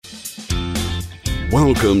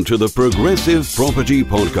Welcome to the Progressive Property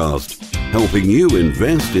Podcast, helping you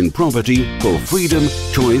invest in property for freedom,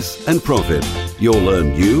 choice and profit. You'll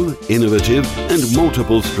learn new, innovative and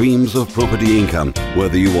multiple streams of property income,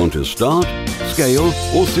 whether you want to start, scale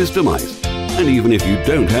or systemize, and even if you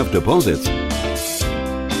don't have deposits.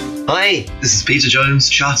 Hi, this is Peter Jones,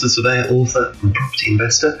 Chartered Surveyor, author and property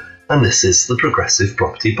investor, and this is the Progressive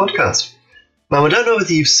Property Podcast. Now, I don't know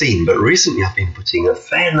whether you've seen, but recently I've been putting a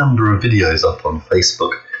fair number of videos up on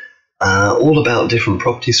Facebook, all about different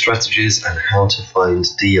property strategies and how to find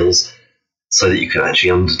deals so that you can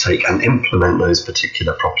actually undertake and implement those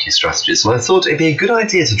particular property strategies. And I thought it'd be a good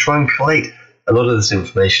idea to try and collate a lot of this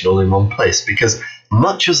information all in one place, because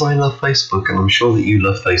much as I love Facebook, and I'm sure that you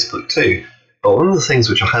love Facebook too, but one of the things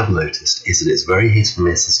which I have noticed is that it's very hit and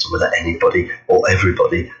miss as to whether anybody or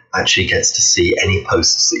everybody actually gets to see any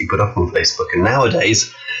posts that you put up on Facebook. And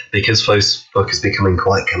nowadays, because Facebook is becoming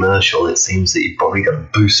quite commercial, it seems that you've probably got to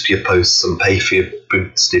boost your posts and pay for your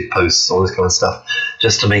boosted posts, all this kind of stuff,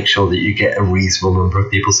 just to make sure that you get a reasonable number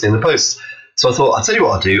of people seeing the posts. So I thought, I'll tell you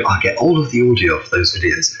what I'll do, I'll get all of the audio of those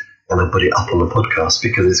videos and I'll put it up on the podcast,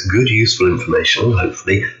 because it's good, useful information, and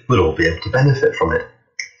hopefully we'll all be able to benefit from it.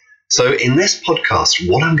 So in this podcast,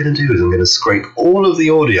 what I'm going to do is I'm going to scrape all of the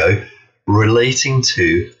audio relating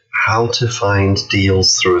to how to find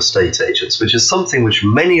deals through estate agents, which is something which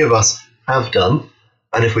many of us have done.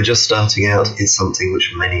 And if we're just starting out, it's something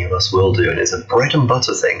which many of us will do. And it's a bread and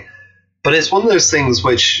butter thing. But it's one of those things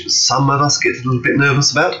which some of us get a little bit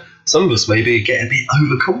nervous about. Some of us maybe get a bit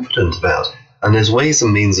overconfident about. And there's ways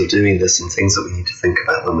and means of doing this and things that we need to think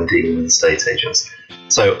about when we're dealing with estate agents.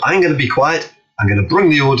 So I'm going to be quiet. I'm going to bring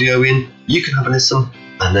the audio in, you can have a listen,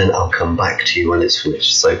 and then I'll come back to you when it's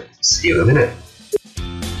finished. So, see you in a minute.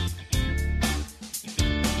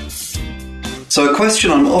 So a question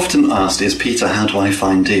I'm often asked is, Peter, how do I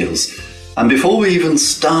find deals? And before we even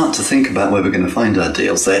start to think about where we're going to find our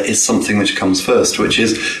deals, there is something which comes first, which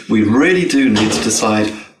is we really do need to decide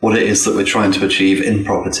what it is that we're trying to achieve in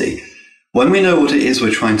property. When we know what it is we're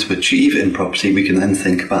trying to achieve in property, we can then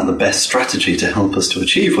think about the best strategy to help us to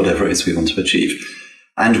achieve whatever it is we want to achieve.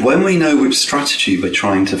 And when we know which strategy we're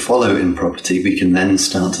trying to follow in property, we can then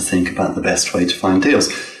start to think about the best way to find deals.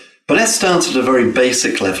 But let's start at a very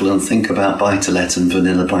basic level and think about buy-to-let and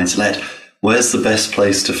vanilla buy-to-let. Where's the best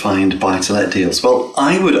place to find buy-to-let deals? Well,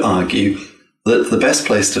 I would argue that the best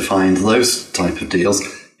place to find those type of deals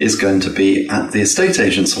is going to be at the estate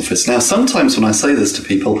agent's office. Now, sometimes when I say this to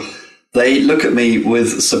people, they look at me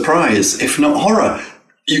with surprise, if not horror.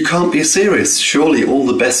 You can't be serious. Surely all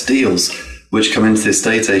the best deals which come into the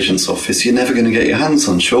estate agent's office, you're never going to get your hands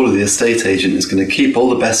on. Surely the estate agent is going to keep all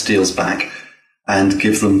the best deals back and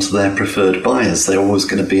give them to their preferred buyers. They're always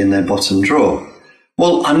going to be in their bottom drawer.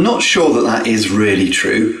 Well, I'm not sure that that is really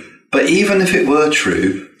true, but even if it were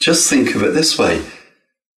true, just think of it this way.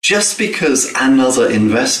 Just because another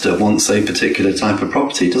investor wants a particular type of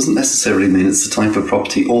property doesn't necessarily mean it's the type of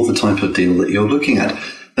property or the type of deal that you're looking at.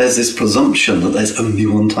 There's this presumption that there's only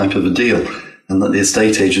one type of a deal and that the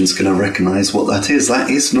estate agent's going to recognise what that is. That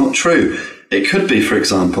is not true. It could be, for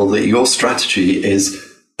example, that your strategy is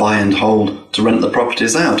buy and hold to rent the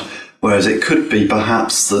properties out, whereas it could be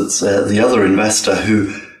perhaps that the other investor who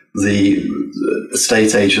the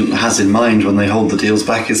estate agent has in mind when they hold the deals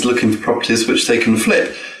back is looking for properties which they can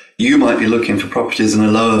flip. You might be looking for properties in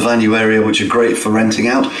a lower value area which are great for renting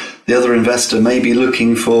out. The other investor may be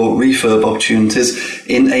looking for refurb opportunities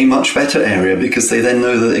in a much better area because they then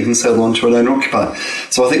know that they can sell on to an owner occupier.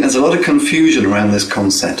 So I think there's a lot of confusion around this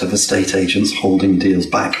concept of estate agents holding deals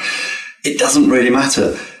back. It doesn't really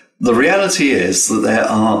matter. The reality is that there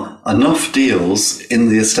are enough deals in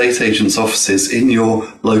the estate agent's offices in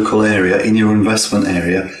your local area, in your investment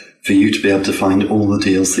area, for you to be able to find all the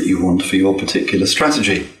deals that you want for your particular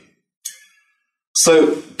strategy.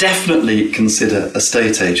 So definitely consider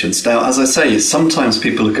estate agents. Now, as I say, sometimes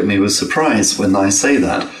people look at me with surprise when I say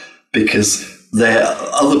that, because their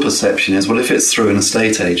other perception is, well, if it's through an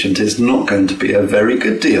estate agent, it's not going to be a very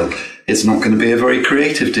good deal. It's not going to be a very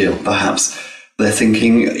creative deal, perhaps. They're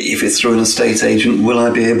thinking, if it's through an estate agent, will I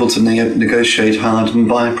be able to negotiate hard and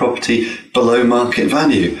buy a property below market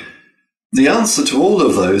value? The answer to all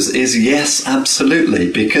of those is yes,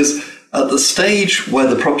 absolutely, because at the stage where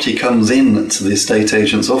the property comes in to the estate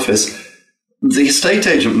agent's office, the estate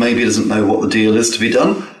agent maybe doesn't know what the deal is to be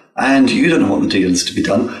done, and you don't know what the deal is to be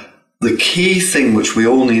done. The key thing which we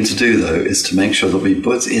all need to do, though, is to make sure that we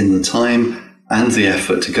put in the time and the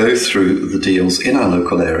effort to go through the deals in our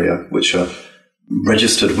local area, which are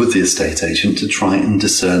registered with the estate agent, to try and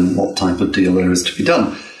discern what type of deal there is to be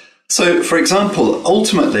done. So, for example,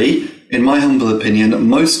 ultimately, in my humble opinion,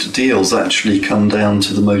 most deals actually come down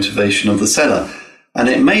to the motivation of the seller. And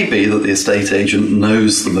it may be that the estate agent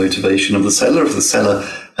knows the motivation of the seller. If the seller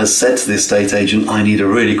has said to the estate agent, I need a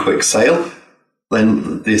really quick sale,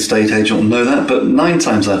 then the estate agent will know that. But 9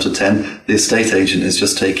 times out of 10, the estate agent is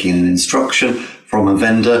just taking an instruction from a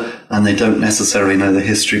vendor, and they don't necessarily know the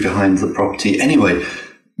history behind the property anyway,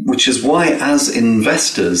 which is why as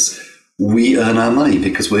investors, we earn our money,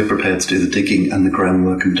 because we're prepared to do the digging and the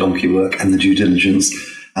groundwork and donkey work and the due diligence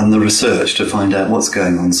and the research to find out what's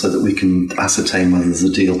going on so that we can ascertain whether there's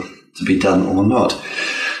a deal to be done or not.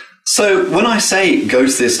 So when I say go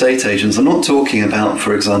to the estate agents, I'm not talking about,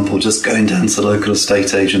 for example, just going down to the local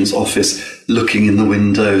estate agent's office, looking in the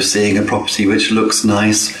window, seeing a property which looks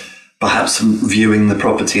nice, perhaps viewing the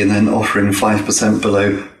property and then offering 5%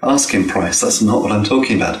 below asking price. That's not what I'm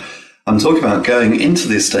talking about. I'm talking about going into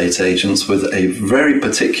the estate agents with a very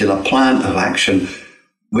particular plan of action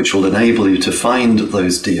which will enable you to find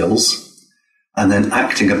those deals and then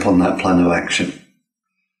acting upon that plan of action.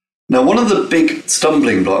 Now, one of the big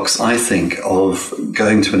stumbling blocks, I think, of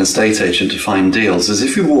going to an estate agent to find deals is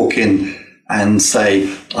if you walk in and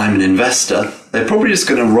say, I'm an investor, they're probably just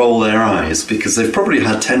going to roll their eyes because they've probably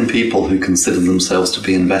had 10 people who consider themselves to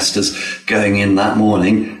be investors going in that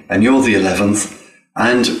morning, and you're the 11th.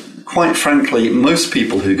 And quite frankly, most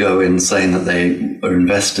people who go in saying that they are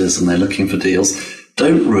investors and they're looking for deals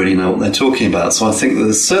don't really know what they're talking about. So I think that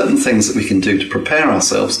there's certain things that we can do to prepare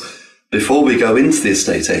ourselves before we go into the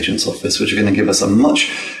estate agent's office, which are going to give us a much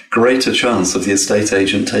greater chance of the estate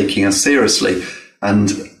agent taking us seriously and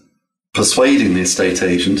persuading the estate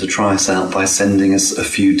agent to try us out by sending us a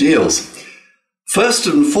few deals. First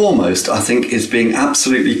and foremost, I think, is being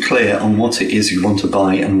absolutely clear on what it is you want to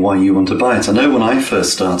buy and why you want to buy it. I know when I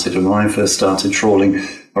first started trawling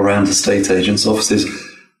around estate agents' offices,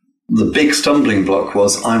 the big stumbling block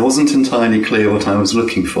was I wasn't entirely clear what I was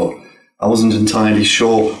looking for. I wasn't entirely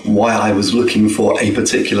sure why I was looking for a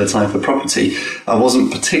particular type of property. I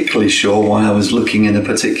wasn't particularly sure why I was looking in a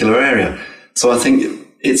particular area. So I think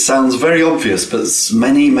it sounds very obvious, but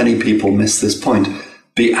many people miss this point.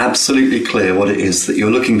 Be absolutely clear what it is that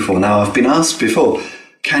you're looking for. Now, I've been asked before,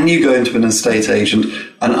 can you go into an estate agent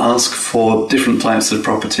and ask for different types of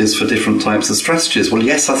properties for different types of strategies? Well,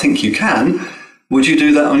 yes, I think you can. Would you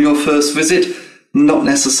do that on your first visit? Not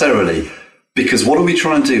necessarily. Because what do we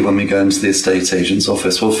try and do when we go into the estate agent's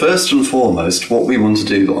office? Well, first and foremost, what we want to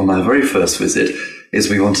do on our very first visit is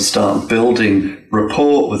we want to start building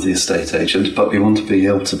rapport with the estate agent, but we want to be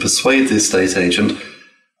able to persuade the estate agent.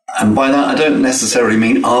 And by that, I don't necessarily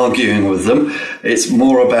mean arguing with them. It's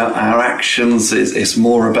more about our actions. It's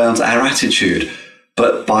more about our attitude.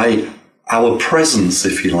 But by our presence,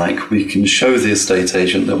 if you like, we can show the estate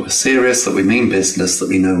agent that we're serious, that we mean business, that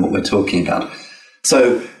we know what we're talking about.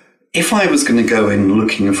 So if I was going to go in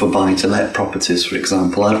looking for buy-to-let properties, for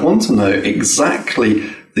example, I'd want to know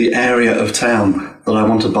exactly the area of town that I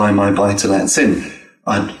want to buy my buy-to-lets in.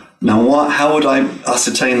 How would I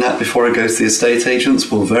ascertain that before I go to the estate agents?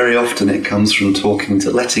 Well, very often it comes from talking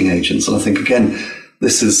to letting agents. And I think, again,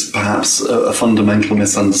 this is perhaps a fundamental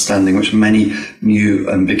misunderstanding which many new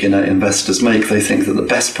and beginner investors make. They think that the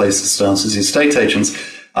best place to start is the estate agents.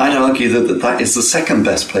 I'd argue that is the second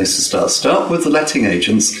best place to start. Start with the letting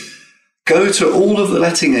agents. Go to all of the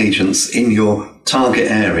letting agents in your target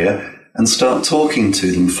area and start talking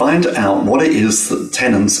to them. Find out what it is that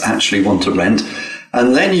tenants actually want to rent.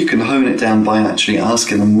 And then you can hone it down by actually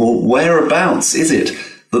asking them, well, whereabouts is it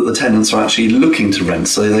that the tenants are actually looking to rent?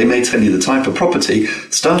 So they may tell you the type of property.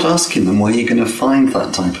 Start asking them where you're going to find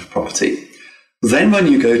that type of property. Then when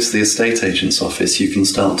you go to the estate agent's office, you can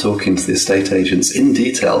start talking to the estate agents in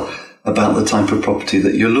detail about the type of property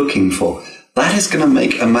that you're looking for. That is going to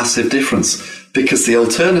make a massive difference, because the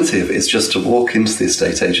alternative is just to walk into the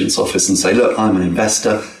estate agent's office and say, look, I'm an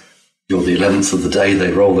investor. You're the 11th of the day.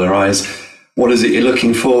 They roll their eyes. What is it you're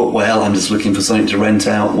looking for? Well, I'm just looking for something to rent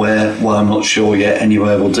out. Where? Well, I'm not sure yet.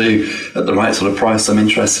 Anywhere will do. At the right sort of price, I'm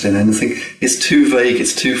interested in anything. It's too vague.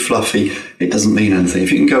 It's too fluffy. It doesn't mean anything.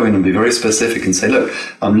 If you can go in and be very specific and say, look,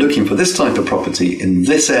 I'm looking for this type of property in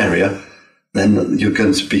this area, then you're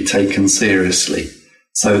going to be taken seriously.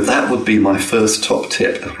 So that would be my first top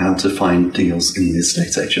tip of how to find deals in the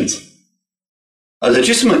estate agents. A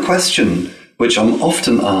legitimate question which I'm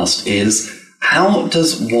often asked is, how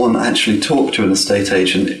does one actually talk to an estate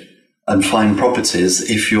agent and find properties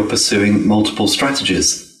if you're pursuing multiple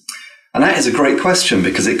strategies? And that is a great question,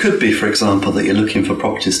 because it could be, for example, that you're looking for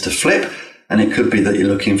properties to flip, and it could be that you're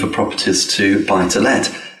looking for properties to buy to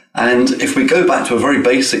let. And if we go back to a very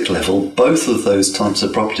basic level, both of those types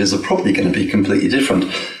of properties are probably going to be completely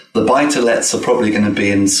different. The buy-to-lets are probably going to be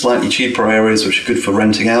in slightly cheaper areas, which are good for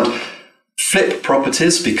renting out. Flip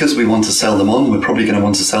properties, because we want to sell them on, we're probably going to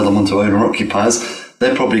want to sell them on to owner-occupiers.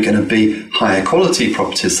 They're probably going to be higher quality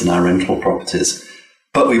properties than our rental properties.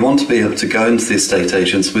 But we want to be able to go into the estate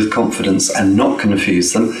agents with confidence and not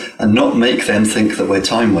confuse them and not make them think that we're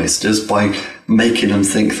time wasters by making them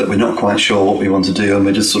think that we're not quite sure what we want to do and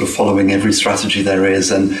we're just sort of following every strategy there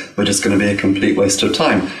is and we're just going to be a complete waste of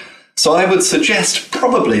time. So I would suggest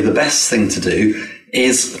probably the best thing to do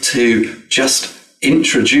is to just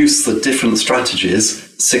introduce the different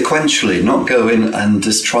strategies sequentially, not go in and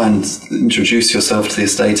just try and introduce yourself to the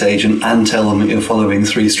estate agent and tell them that you're following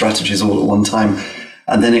 3 strategies all at one time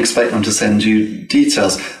and then expect them to send you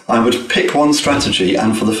details. I would pick one strategy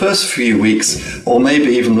and for the first few weeks, or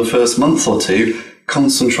maybe even the first month or 2,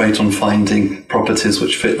 concentrate on finding properties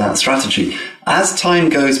which fit that strategy. As time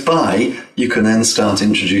goes by, you can then start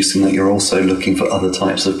introducing that you're also looking for other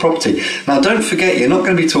types of property. Now, don't forget, you're not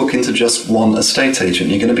going to be talking to just one estate agent.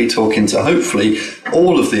 You're going to be talking to, hopefully,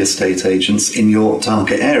 all of the estate agents in your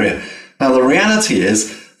target area. Now, the reality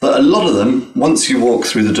is that a lot of them, once you walk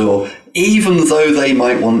through the door, even though they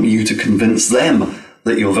might want you to convince them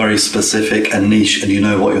that you're very specific and niche and you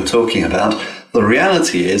know what you're talking about, the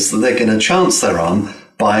reality is that they're going to chance their arm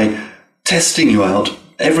by testing you out.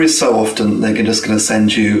 Every so often, they're just going to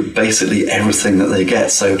send you basically everything that they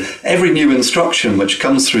get. So every new instruction which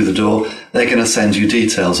comes through the door, they're going to send you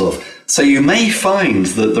details of. So you may find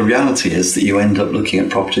that the reality is that you end up looking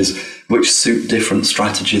at properties which suit different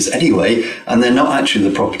strategies anyway, and they're not actually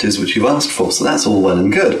the properties which you've asked for. So that's all well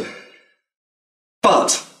and good.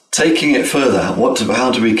 But taking it further,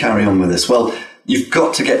 how do we carry on with this? Well, you've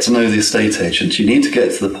got to get to know the estate agent. You need to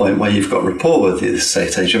get to the point where you've got rapport with the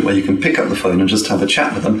estate agent, where you can pick up the phone and just have a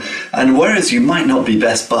chat with them. And whereas you might not be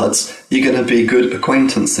best buds, you're going to be good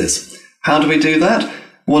acquaintances. How do we do that?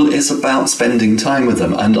 Well, it's about spending time with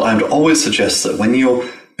them. And I would always suggest that when you're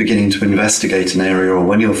beginning to investigate an area or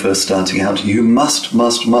when you're first starting out, you must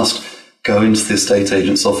go into the estate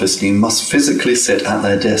agent's office and you must physically sit at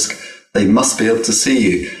their desk. They must be able to see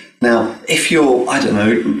you. Now, if you're,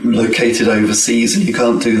 located overseas and you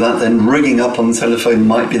can't do that, then ringing up on the telephone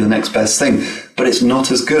might be the next best thing, but it's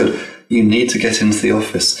not as good. You need to get into the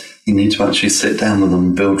office. You need to actually sit down with them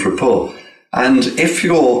and build rapport. And if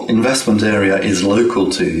your investment area is local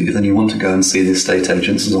to you, then you want to go and see the estate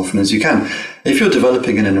agents as often as you can. If you're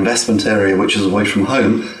developing in an investment area which is away from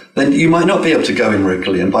home, then you might not be able to go in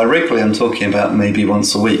regularly. And by regularly, I'm talking about maybe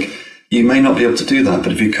once a week. You may not be able to do that,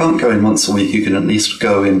 but if you can't go in once a week, you can at least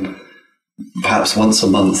go in perhaps once a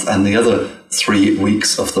month, and the other 3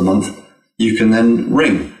 weeks of the month, you can then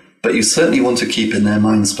ring. But you certainly want to keep in their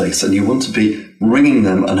mind space, and you want to be ringing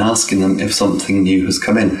them and asking them if something new has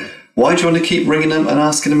come in. Why do you want to keep ringing them and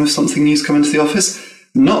asking them if something new has come into the office?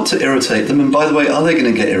 Not to irritate them. And by the way, are they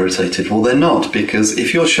going to get irritated? Well, they're not, because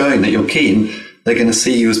if you're showing that you're keen, they're going to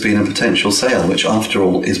see you as being a potential sale, which after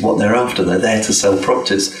all is what they're after. They're there to sell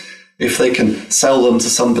properties. If they can sell them to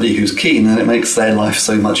somebody who's keen, then it makes their life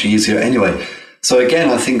so much easier anyway. So again,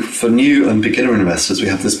 I think for new and beginner investors, we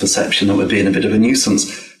have this perception that we're being a bit of a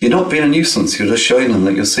nuisance. You're not being a nuisance. You're just showing them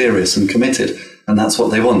that you're serious and committed. And that's what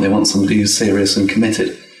they want. They want somebody who's serious and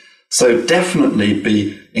committed. So definitely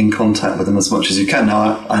be in contact with them as much as you can.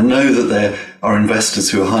 Now, I know that there are investors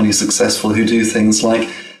who are highly successful who do things like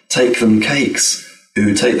take them cakes,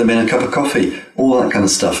 who take them in a cup of coffee, all that kind of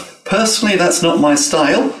stuff. Personally, that's not my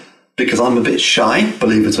style, because I'm a bit shy,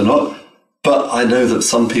 believe it or not, but I know that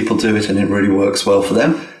some people do it and it really works well for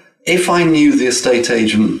them. If I knew the estate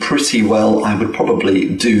agent pretty well, I would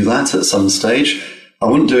probably do that at some stage. I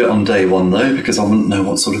wouldn't do it on day one though, because I wouldn't know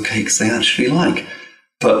what sort of cakes they actually like.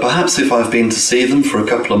 But perhaps if I've been to see them for a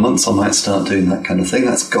couple of months, I might start doing that kind of thing.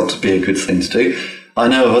 That's got to be a good thing to do. I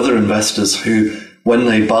know of other investors who, when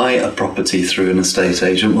they buy a property through an estate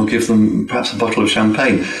agent, will give them perhaps a bottle of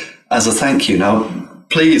champagne as a thank you. Now,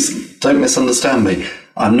 please don't misunderstand me.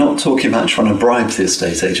 I'm not talking about trying to bribe the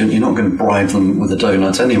estate agent. You're not going to bribe them with a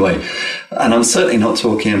donut anyway. And I'm certainly not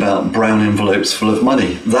talking about brown envelopes full of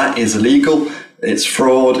money. That is illegal. It's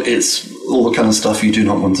fraud. It's all the kind of stuff you do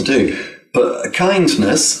not want to do. But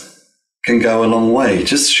kindness can go a long way.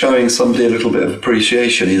 Just showing somebody a little bit of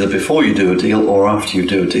appreciation, either before you do a deal or after you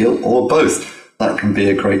do a deal, or both. That can be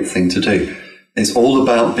a great thing to do. It's all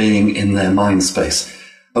about being in their mind space.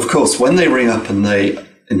 Of course, when they ring up and they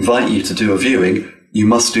invite you to do a viewing, you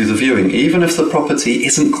must do the viewing. Even if the property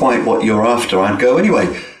isn't quite what you're after, I'd go anyway.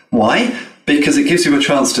 Why? Because it gives you a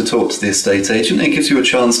chance to talk to the estate agent. It gives you a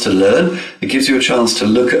chance to learn. It gives you a chance to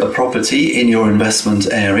look at a property in your investment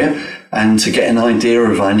area. and to get an idea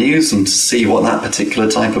of values and to see what that particular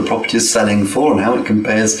type of property is selling for and how it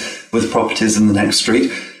compares with properties in the next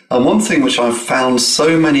street. And one thing which I've found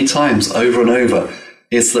so many times over and over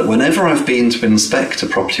is that whenever I've been to inspect a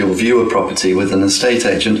property or view a property with an estate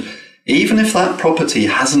agent, even if that property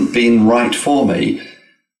hasn't been right for me,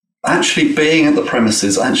 actually being at the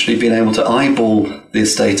premises, actually being able to eyeball the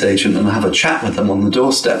estate agent and have a chat with them on the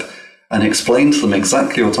doorstep and explain to them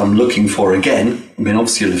exactly what I'm looking for again. I mean,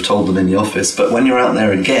 obviously you'll have told them in the office, but when you're out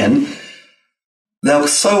there again, they'll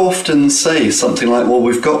so often say something like, well,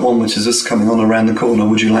 we've got one which is just coming on around the corner.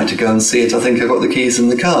 Would you like to go and see it? I think I've got the keys in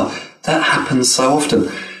the car. That happens so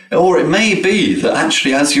often. Or it may be that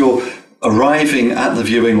actually as you're arriving at the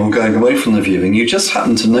viewing or going away from the viewing, you just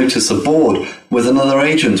happen to notice a board with another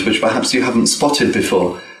agent which perhaps you haven't spotted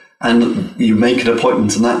before, and you make an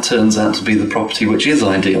appointment and that turns out to be the property which is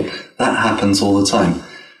ideal. That happens all the time.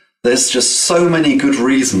 There's just so many good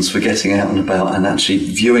reasons for getting out and about and actually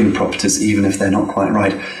viewing properties even if they're not quite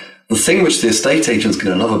right. The thing which the estate agent's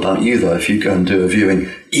going to love about you, though, if you go and do a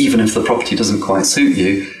viewing, even if the property doesn't quite suit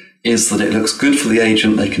you, is that it looks good for the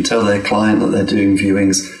agent. They can tell their client that they're doing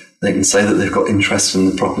viewings. They can say that they've got interest in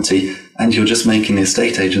the property, and you're just making the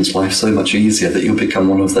estate agent's life so much easier that you'll become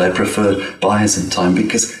one of their preferred buyers in time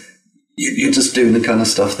because you're just doing the kind of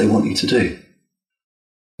stuff they want you to do.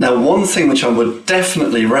 Now, one thing which I would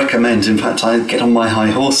definitely recommend, in fact, I get on my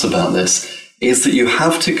high horse about this, is that you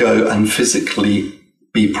have to go and physically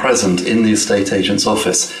be present in the estate agent's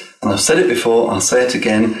office. And I've said it before, I'll say it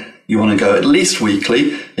again. You want to go at least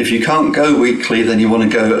weekly. If you can't go weekly, then you want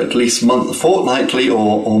to go at least fortnightly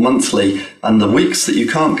or monthly. And the weeks that you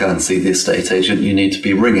can't go and see the estate agent, you need to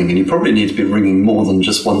be ringing. And you probably need to be ringing more than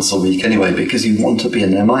just once a week anyway, because you want to be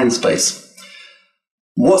in their mind space.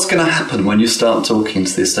 What's going to happen when you start talking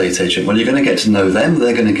to the estate agent? Well, you're going to get to know them.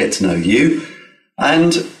 They're going to get to know you.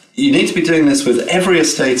 And you need to be doing this with every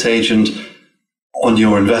estate agent on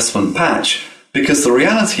your investment patch. Because the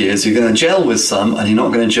reality is you're going to gel with some and you're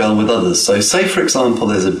not going to gel with others. So say, for example,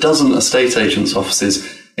 there's a dozen estate agents'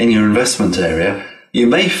 offices in your investment area. You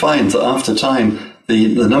may find that after time,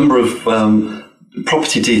 the number of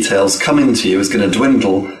property details coming to you is going to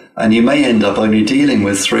dwindle, and you may end up only dealing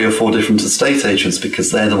with 3 or 4 different estate agents because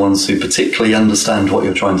they're the ones who particularly understand what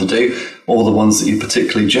you're trying to do, or the ones that you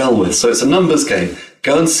particularly gel with. So it's a numbers game.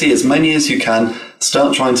 Go and see as many as you can.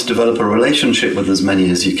 Start trying to develop a relationship with as many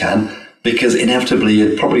as you can, because inevitably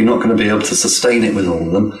you're probably not going to be able to sustain it with all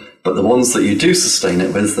of them. But the ones that you do sustain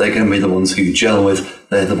it with, they're going to be the ones who you gel with.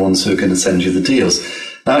 They're the ones who are going to send you the deals.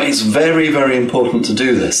 Now, it's very, very important to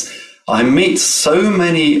do this. I meet so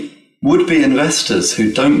many would-be investors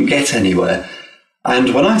who don't get anywhere.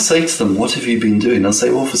 And when I say to them, what have you been doing? They'll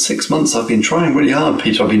say, well, for 6 months, I've been trying really hard,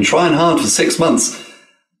 Peter. I've been trying hard for 6 months.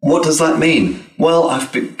 What does that mean? Well, I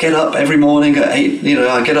get up every morning at 8,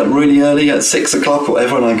 I get up really early at 6 o'clock or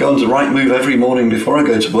whatever, and I go onto Rightmove every morning before I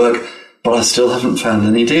go to work, but I still haven't found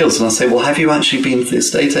any deals. And I say, well, have you actually been to the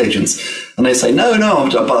estate agents? And they say, no,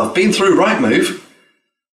 but I've been through Rightmove.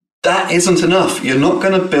 That isn't enough. You're not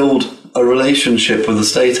going to build a relationship with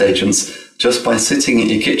estate agents just by sitting at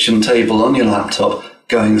your kitchen table on your laptop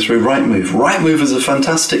going through Rightmove. Rightmove is a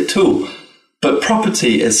fantastic tool, but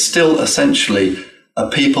property is still essentially a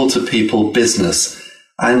people-to-people business.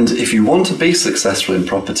 And if you want to be successful in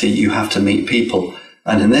property, you have to meet people.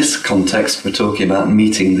 And in this context, we're talking about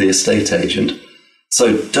meeting the estate agent.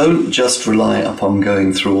 So don't just rely upon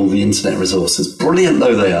going through all the internet resources. Brilliant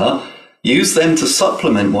though they are, use them to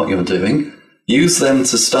supplement what you're doing. Use them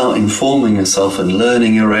to start informing yourself and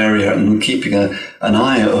learning your area and keeping an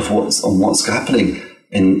eye on what's happening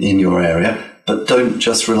in your area. But don't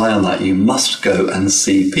just rely on that. You must go and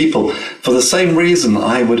see people. For the same reason,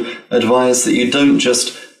 I would advise that you don't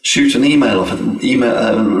just shoot an email off.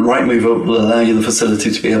 Rightmove will allow you the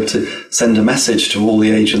facility to be able to send a message to all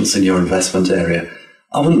the agents in your investment area.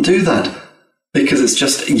 I wouldn't do that because it's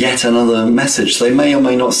just yet another message. They may or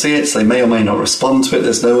may not see it. They may or may not respond to it.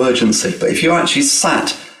 There's no urgency. But if you actually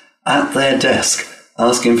sat at their desk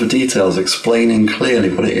asking for details, explaining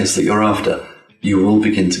clearly what it is that you're after, you will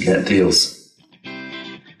begin to get deals.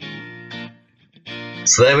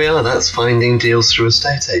 So there we are, that's finding deals through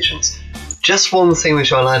estate agents. Just one thing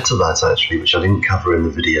which I'll add to that actually, which I didn't cover in the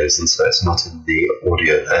videos and so it's not in the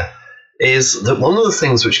audio there, is that one of the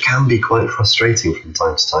things which can be quite frustrating from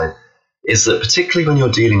time to time is that particularly when you're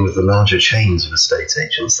dealing with the larger chains of estate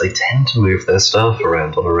agents, they tend to move their staff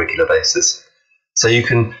around on a regular basis. So you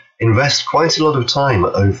can invest quite a lot of time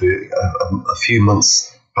over a few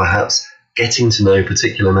months perhaps getting to know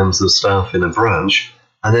particular members of staff in a branch,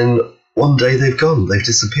 and then one day they've gone, they've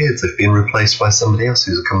disappeared, they've been replaced by somebody else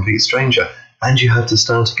who's a complete stranger, and you have to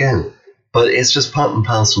start again. but it's just part and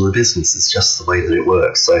parcel of the business. It's just the way that it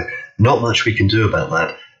works. So not much we can do about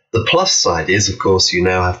that. The plus side is, of course, you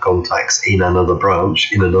now have contacts in another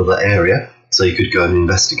branch, in another area, so you could go and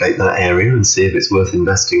investigate that area and see if it's worth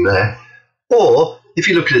investing there. Or, if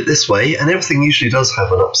you look at it this way, and everything usually does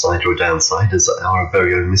have an upside or a downside, as our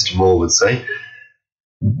very own Mr. Moore would say,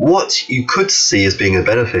 what you could see as being a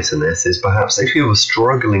benefit in this is perhaps if you were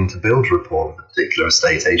struggling to build rapport with a particular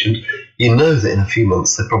estate agent, you know that in a few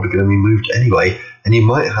months they're probably going to be moved anyway, and you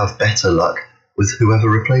might have better luck with whoever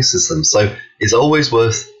replaces them. So it's always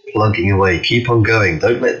worth plugging away. Keep on going.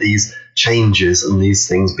 Don't let these changes and these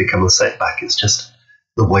things become a setback. It's just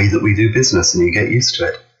the way that we do business, and you get used to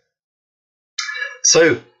it.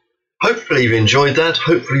 So hopefully you've enjoyed that.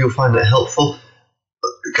 Hopefully you'll find that helpful.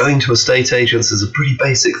 Going to estate agents is a pretty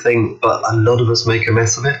basic thing, but a lot of us make a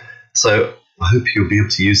mess of it. So I hope you'll be able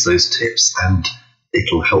to use those tips, and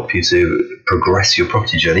it'll help you to progress your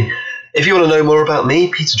property journey. If you want to know more about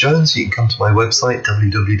me, Peter Jones, you can come to my website,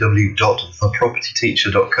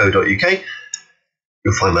 www.thepropertyteacher.co.uk.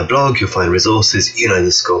 You'll find my blog, you'll find resources, you know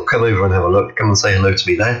the score. Come over and have a look. Come and say hello to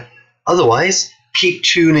me there. Otherwise, keep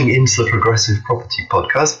tuning into the Progressive Property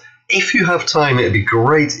Podcast. If you have time, it'd be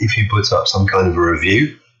great if you put up some kind of a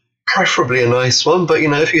review, preferably a nice one, but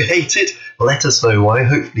if you hate it, let us know why.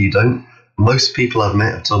 Hopefully you don't. Most people I've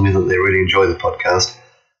met have told me that they really enjoy the podcast,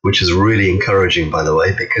 which is really encouraging, by the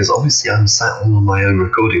way, because obviously I'm sat all on my own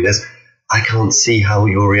recording this. I can't see how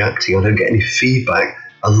you're reacting. I don't get any feedback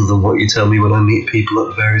other than what you tell me when I meet people at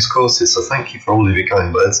the various courses. So thank you for all of your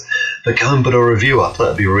kind words. But go and put a review up. That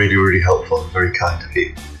would be really, really helpful and very kind of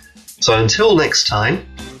you. So until next time,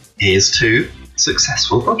 here's to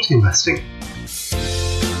successful property investing.